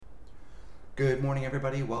Good morning,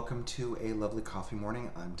 everybody. Welcome to A Lovely Coffee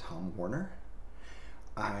Morning. I'm Tom Warner.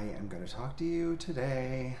 I am going to talk to you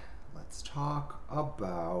today. Let's talk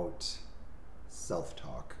about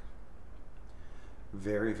self-talk.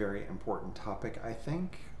 Very, very important topic, I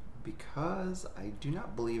think, because I do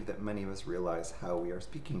not believe that many of us realize how we are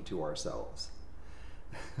speaking to ourselves.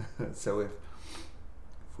 So if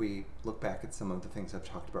we look back at some of the things I've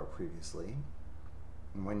talked about previously,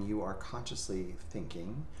 when you are consciously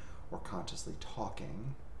thinking or consciously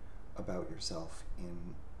talking about yourself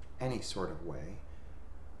in any sort of way,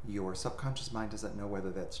 your subconscious mind doesn't know whether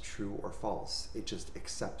that's true or false. It just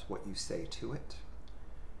accepts what you say to it,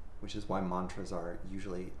 which is why mantras are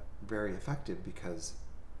usually very effective because,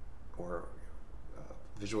 or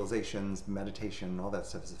visualizations, meditation, all that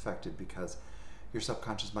stuff is effective because your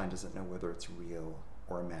subconscious mind doesn't know whether it's real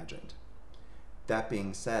or imagined. That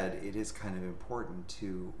being said, it is kind of important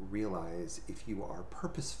to realize if you are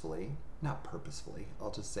purposefully, not purposefully,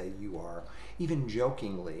 I'll just say you are even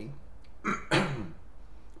jokingly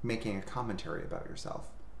making a commentary about yourself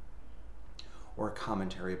or a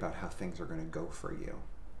commentary about how things are going to go for you.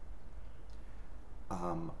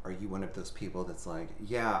 Are you one of those people that's like,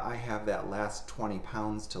 yeah, I have that last 20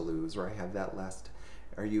 pounds to lose, or I have that last,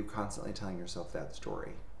 are you constantly telling yourself that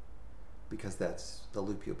story? Because that's the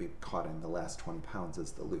loop you'll be caught in. The last 20 pounds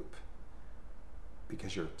is the loop.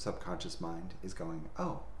 Because your subconscious mind is going,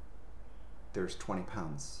 oh, there's 20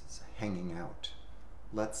 pounds hanging out.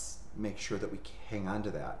 Let's make sure that we hang on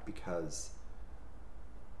to that because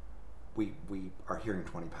we are hearing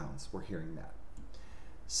 20 pounds. We're hearing that.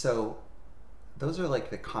 So those are like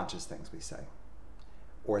the conscious things we say.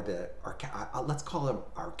 Or let's call them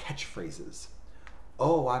our catchphrases.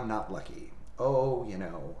 Oh, I'm not lucky. Oh,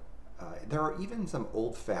 there are even some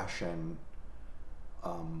old-fashioned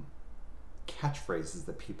catchphrases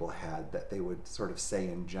that people had that they would sort of say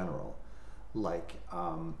in general, like,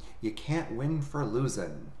 you can't win for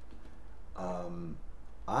losing.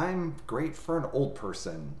 I'm great for an old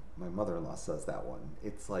person. My mother-in-law says that one.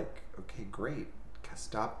 It's like, okay, great.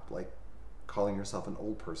 Stop calling yourself an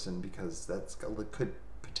old person because could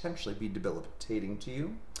potentially be debilitating to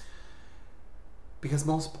you. Because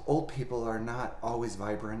most old people are not always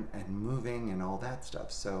vibrant and moving and all that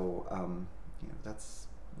stuff. So,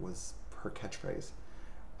 was her catchphrase.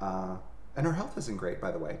 And her health isn't great,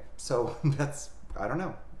 by the way. So I don't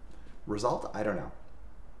know. Result, I don't know.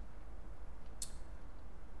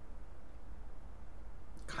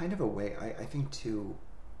 Kind of a way, I think too,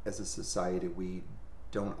 as a society, we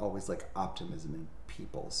don't always like optimism in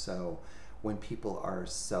people. So when people are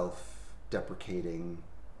self-deprecating,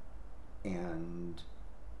 and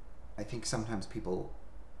I think sometimes people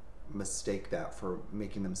mistake that for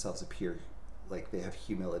making themselves appear like they have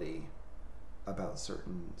humility about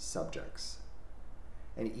certain subjects.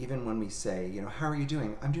 And even when we say, how are you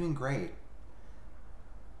doing? I'm doing great.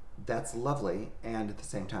 That's lovely, and at the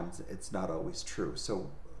same time, it's not always true.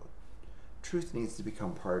 So truth needs to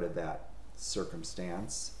become part of that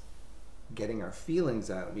circumstance. Getting our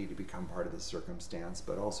feelings out need to become part of the circumstance,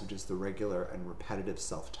 but also just the regular and repetitive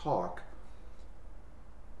self-talk.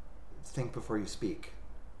 Think before you speak.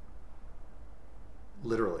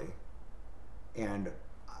 Literally. And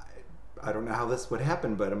I don't know how this would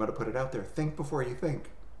happen, but I'm going to put it out there. Think before you think.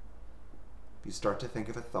 If you start to think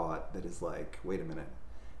of a thought that is like, wait a minute,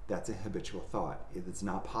 that's a habitual thought. It's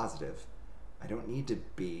not positive. I don't need to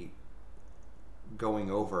be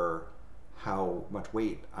going over how much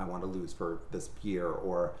weight I want to lose for this year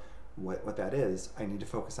or what that is. I need to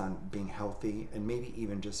focus on being healthy and maybe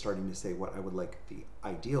even just starting to say what I would like the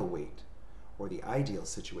ideal weight or the ideal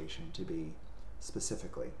situation to be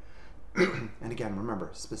specifically. And again, remember,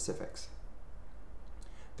 specifics.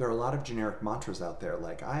 There are a lot of generic mantras out there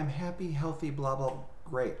like, I'm happy, healthy, blah, blah.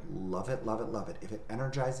 Great. Love it, love it, love it. If it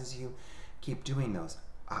energizes you, keep doing those.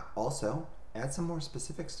 Also, add some more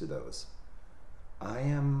specifics to those. I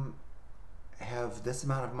have this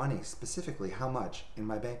amount of money, specifically how much in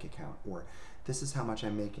my bank account, or this is how much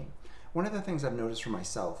I'm making. One of the things I've noticed for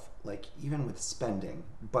myself, like even with spending,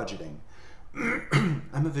 budgeting,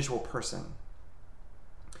 I'm a visual person.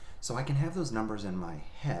 So I can have those numbers in my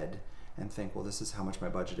head and think, well, this is how much my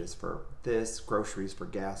budget is for this, groceries, for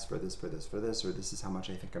gas, for this, or this is how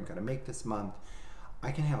much I think I'm going to make this month.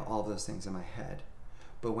 I can have all of those things in my head.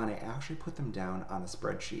 But when I actually put them down on a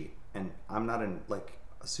spreadsheet, and I'm not a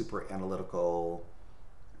super analytical,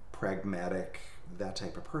 pragmatic, that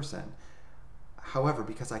type of person. However,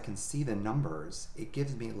 because I can see the numbers, it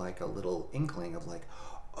gives me like a little inkling of like,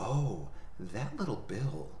 oh, that little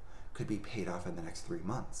bill could be paid off in the next 3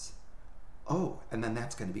 months. oh, and then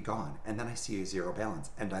that's going to be gone. And then I see a zero balance.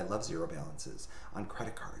 And I love zero balances on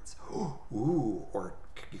credit cards. Ooh, or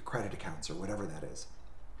credit accounts or whatever that is.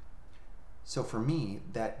 So for me,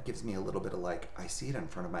 that gives me a little bit of like, I see it in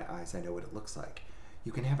front of my eyes. I know what it looks like.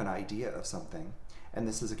 You can have an idea of something. And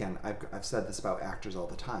this is, again, I've said this about actors all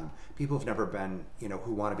the time. People who've never been,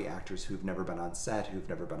 who want to be actors, who've never been on set, who've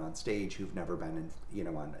never been on stage, who've never been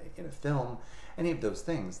in a film, any of those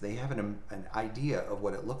things, they have an idea of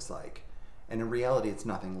what it looks like. And in reality, it's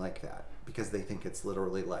nothing like that, because they think it's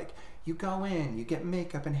literally like, you go in, you get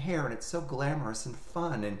makeup and hair, and it's so glamorous and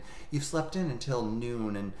fun, and you've slept in until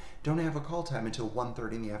noon and don't have a call time until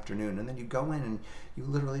 1:30 in the afternoon, and then you go in and you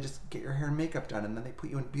literally just get your hair and makeup done, and then they put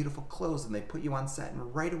you in beautiful clothes, and they put you on set,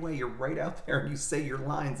 and right away you're right out there, and you say your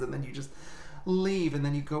lines, and then you just leave, and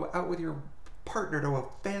then you go out with your partner to a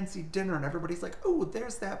fancy dinner, and everybody's like, oh,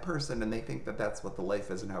 there's that person, and they think that that's what the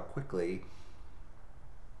life is and how quickly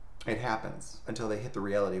it happens, until they hit the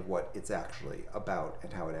reality of what it's actually about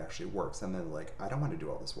and how it actually works. And then they're like, I don't want to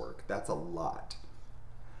do all this work. That's a lot.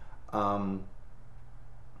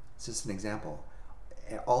 It's just an example.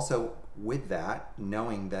 Also, with that,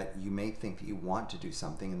 knowing that you may think that you want to do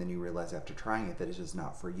something and then you realize after trying it that it's just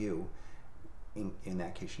not for you, in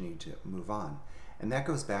that case you need to move on. And that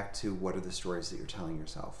goes back to, what are the stories that you're telling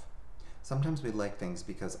yourself? Sometimes we like things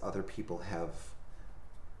because other people have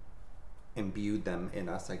imbued them in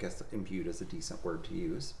us. I guess imbued is a decent word to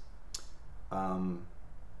use. And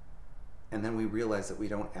then we realize that we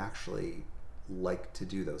don't actually like to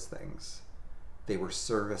do those things. They were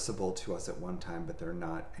serviceable to us at one time, but they're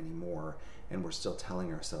not anymore. And we're still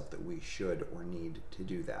telling ourselves that we should or need to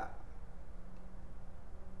do that.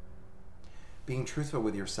 Being truthful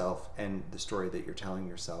with yourself and the story that you're telling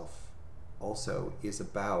yourself also is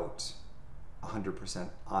about 100%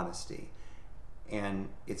 honesty. And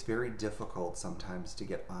it's very difficult sometimes to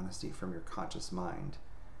get honesty from your conscious mind,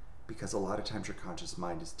 because a lot of times your conscious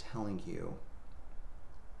mind is telling you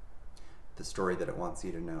the story that it wants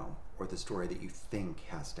you to know, or the story that you think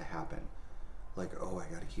has to happen. Like, oh,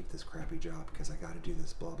 I got to keep this crappy job because I got to do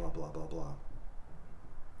this, blah, blah, blah, blah, blah.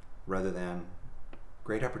 Rather than,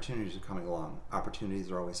 great opportunities are coming along.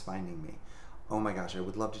 Opportunities are always finding me. Oh my gosh, I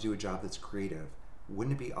would love to do a job that's creative.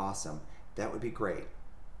 Wouldn't it be awesome? That would be great.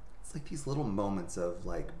 It's like these little moments of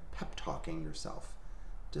like pep talking yourself,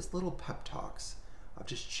 just little pep talks of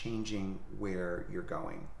just changing where you're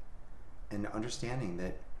going, and understanding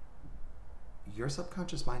that your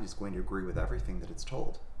subconscious mind is going to agree with everything that it's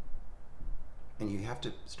told. And you have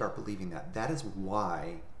to start believing that. That is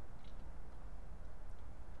why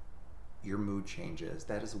your mood changes.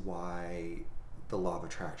 That is why the law of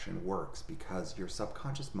attraction works, because your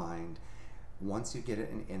subconscious mind, once you get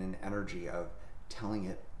it in an energy of telling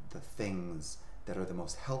it the things that are the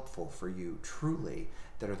most helpful for you, truly,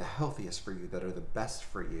 that are the healthiest for you, that are the best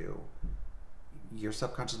for you, your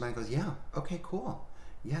subconscious mind goes, yeah, okay, cool.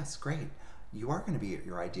 Yes, great. You are going to be at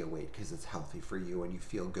your ideal weight because it's healthy for you and you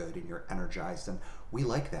feel good and you're energized, and we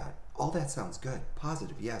like that. All that sounds good.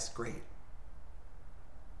 Positive. Yes, great.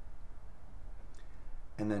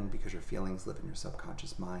 And then because your feelings live in your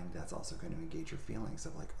subconscious mind, that's also going to engage your feelings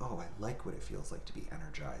of like, oh, I like what it feels like to be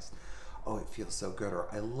energized. Oh, it feels so good. Or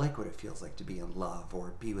I like what it feels like to be in love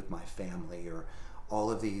or be with my family, or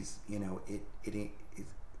all of these, it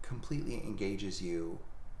completely engages you,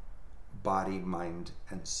 body, mind,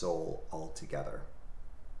 and soul all together.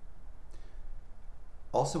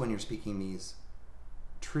 Also, when you're speaking these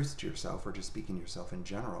truths to yourself, or just speaking to yourself in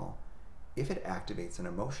general, if it activates an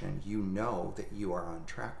emotion, you know that you are on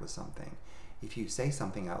track with something. If you say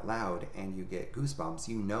something out loud and you get goosebumps,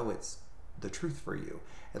 you know it's the truth for you,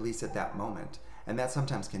 at least at that moment. And that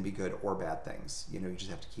sometimes can be good or bad things. You just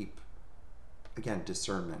have to keep, again,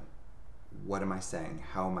 discernment. What am I saying?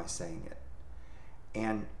 How am I saying it?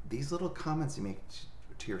 And these little comments you make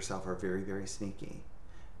to yourself are very, very sneaky,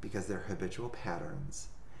 because they're habitual patterns.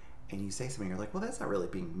 And you say something, you're like, well, that's not really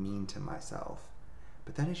being mean to myself.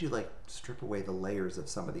 But then as you strip away the layers of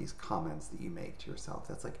some of these comments that you make to yourself,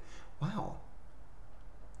 that's like, wow,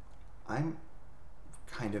 I'm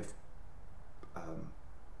kind of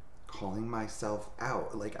calling myself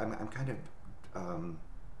out. Like I'm kind of, how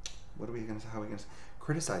are we going to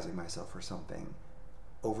criticizing myself for something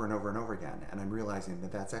over and over and over again. And I'm realizing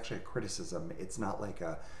that that's actually a criticism. It's not like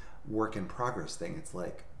a work in progress thing. It's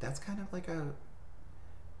like, that's kind of like a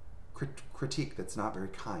critique that's not very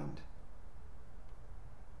kind.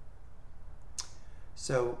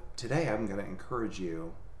 So today I'm going to encourage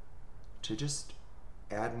you to just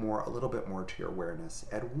add a little bit more to your awareness.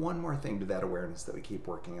 Add one more thing to that awareness that we keep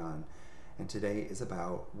working on. And today is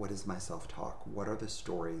about, what is my self-talk? What are the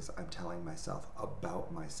stories I'm telling myself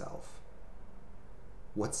about myself?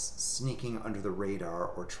 what's sneaking under the radar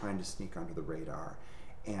or trying to sneak under the radar.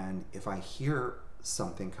 And if I hear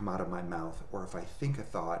something come out of my mouth, or if I think a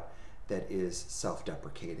thought that is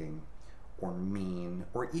self-deprecating or mean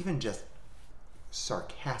or even just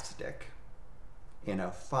sarcastic in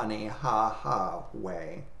a funny ha-ha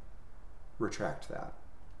way, retract that.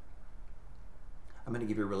 I'm going to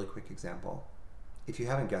give you a really quick example. If you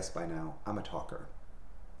haven't guessed by now, I'm a talker.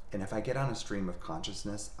 And if I get on a stream of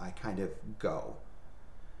consciousness, I kind of go.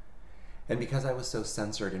 And because I was so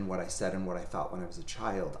censored in what I said and what I thought when I was a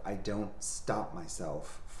child, I don't stop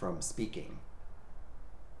myself from speaking.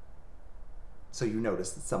 So you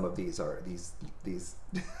notice that some of these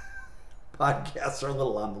podcasts are a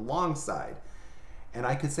little on the long side. And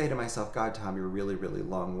I could say to myself, God, Tom, you're really, really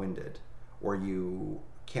long-winded, or you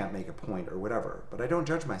can't make a point or whatever. But I don't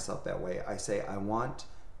judge myself that way. I say, I want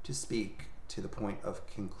to speak to the point of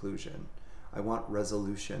conclusion. I want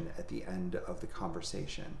resolution at the end of the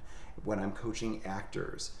conversation. When I'm coaching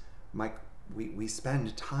actors, we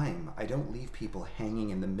spend time. I don't leave people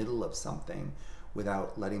hanging in the middle of something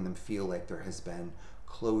without letting them feel like there has been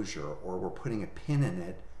closure, or we're putting a pin in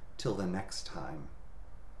it till the next time.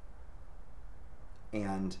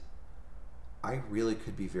 And I really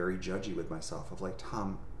could be very judgy with myself of like,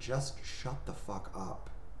 Tom, just shut the fuck up.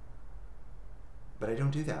 But I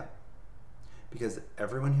don't do that, because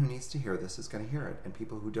everyone who needs to hear this is going to hear it, and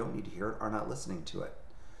people who don't need to hear it are not listening to it.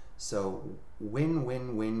 So win,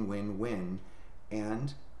 win, win, win, win.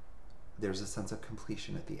 And there's a sense of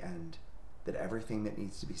completion at the end, that everything that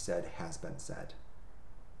needs to be said has been said.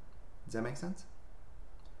 Does that make sense?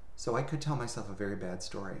 So I could tell myself a very bad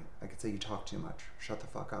story. I could say, you talk too much, shut the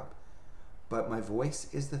fuck up. But my voice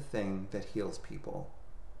is the thing that heals people.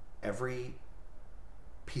 Every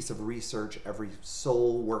piece of research, every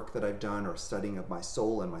soul work that I've done, or studying of my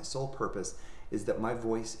soul and my soul purpose, is that my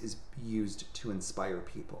voice is used to inspire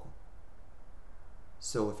people.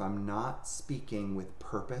 So if I'm not speaking with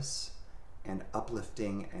purpose and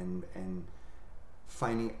uplifting and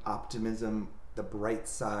finding optimism, the bright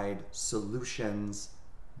side, solutions,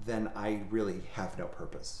 then I really have no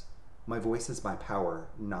purpose. My voice is my power,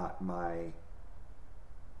 not my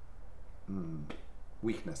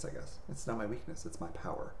weakness, I guess. It's not my weakness, it's my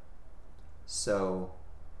power. So,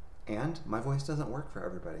 and my voice doesn't work for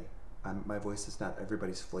everybody. My voice is not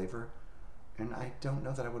everybody's flavor, and I don't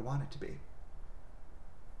know that I would want it to be.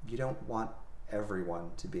 You don't want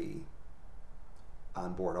everyone to be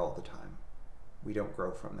on board all the time. We don't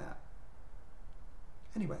grow from that.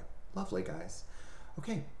 Anyway, lovely guys.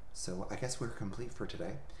 Okay, so I guess we're complete for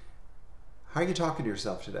today. How are you talking to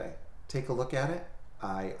yourself today? Take a look at it.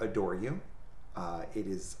 I adore you. It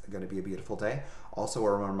is going to be a beautiful day. Also,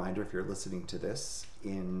 a reminder, if you're listening to this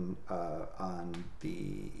on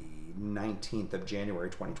the 19th of January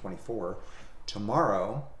 2024,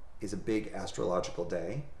 tomorrow is a big astrological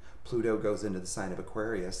day. Pluto goes into the sign of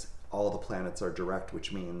Aquarius. All the planets are direct,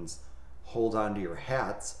 which means hold on to your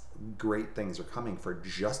hats. Great things are coming for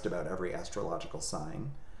just about every astrological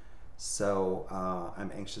sign. So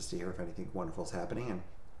I'm anxious to hear if anything wonderful is happening, and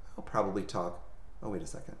I'll probably talk. Oh, wait a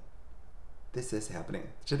second. This is happening.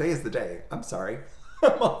 Today is the day. I'm sorry.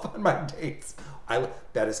 I'm off on my dates.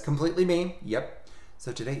 That is completely me. Yep.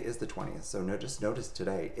 So today is the 20th. So notice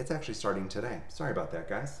today. It's actually starting today. Sorry about that,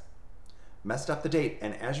 guys. Messed up the date.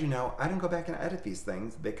 And as you know, I don't go back and edit these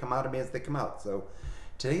things. They come out of me as they come out. So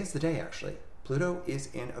today is the day, actually. Pluto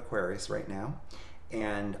is in Aquarius right now,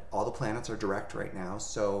 and all the planets are direct right now.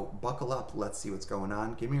 So buckle up. Let's see what's going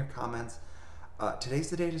on. Give me your comments. Today's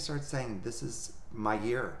the day to start saying, this is my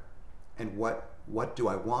year, and what do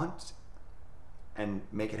I want, and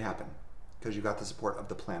make it happen, because you got the support of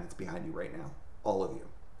the planets behind you right now, all of you.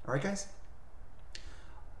 All right, guys?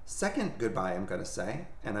 Second goodbye I'm going to say,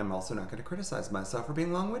 and I'm also not going to criticize myself for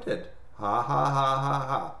being long-winded. Ha, ha, ha, ha,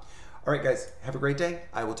 ha. All right, guys, have a great day.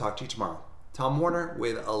 I will talk to you tomorrow. Tom Warner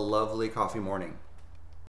with a lovely coffee morning.